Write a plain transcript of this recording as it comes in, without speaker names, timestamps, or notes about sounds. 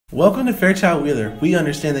Welcome to Fairchild Wheeler. We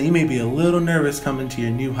understand that you may be a little nervous coming to your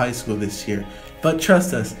new high school this year, but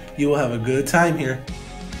trust us, you will have a good time here.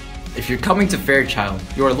 If you're coming to Fairchild,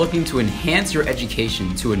 you are looking to enhance your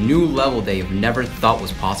education to a new level that you've never thought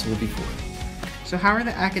was possible before. So how are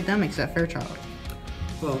the academics at Fairchild?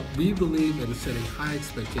 Well, we believe in setting high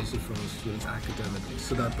expectations for our students academically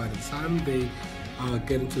so that by the time they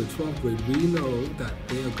get into the 12th grade, we know that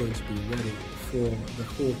they are going to be ready for the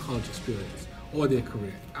whole college experience or their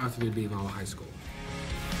career after they leave our high school.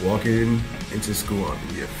 Walking into school on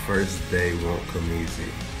your first day won't come easy,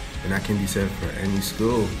 and that can be said for any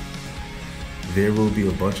school. There will be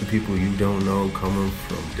a bunch of people you don't know coming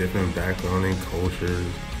from different backgrounds and cultures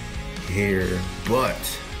here, but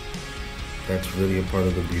that's really a part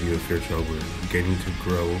of the beauty of Fairchild. We're getting to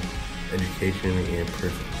grow educationally and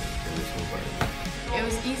personally in this environment. It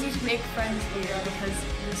was easy to make friends here because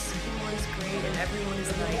the school is great and everyone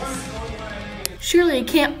is nice. Surely it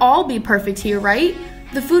can't all be perfect here, right?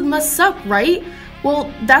 The food must suck, right?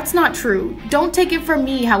 Well, that's not true. Don't take it from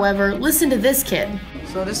me, however. Listen to this kid.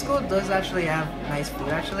 So this school does actually have nice food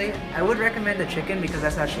actually. I would recommend the chicken because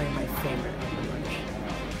that's actually my favorite lunch.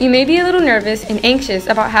 You may be a little nervous and anxious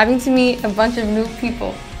about having to meet a bunch of new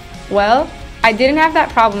people. Well, I didn't have that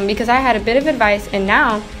problem because I had a bit of advice, and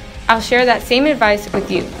now I'll share that same advice with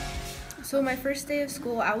you. So my first day of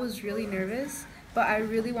school, I was really nervous, but I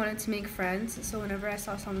really wanted to make friends. So whenever I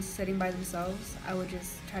saw someone sitting by themselves, I would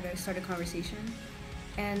just try to start a conversation.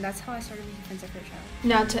 And that's how I started making friends at Fairchild.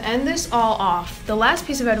 Now, to end this all off, the last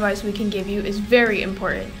piece of advice we can give you is very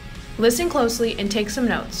important. Listen closely and take some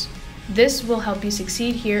notes. This will help you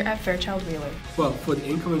succeed here at Fairchild Wheeler. Well, for the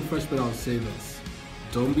incoming freshmen, I'll say this.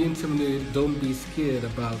 Don't be intimidated, don't be scared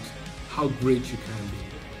about how great you can be.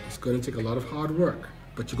 It's going to take a lot of hard work,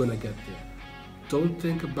 but you're going to get there. Don't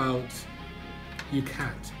think about you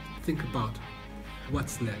can't. Think about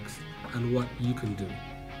what's next and what you can do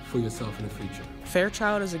for yourself in the future.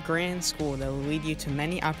 Fairchild is a grand school that will lead you to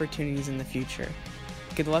many opportunities in the future.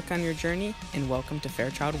 Good luck on your journey and welcome to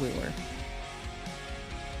Fairchild Wheeler.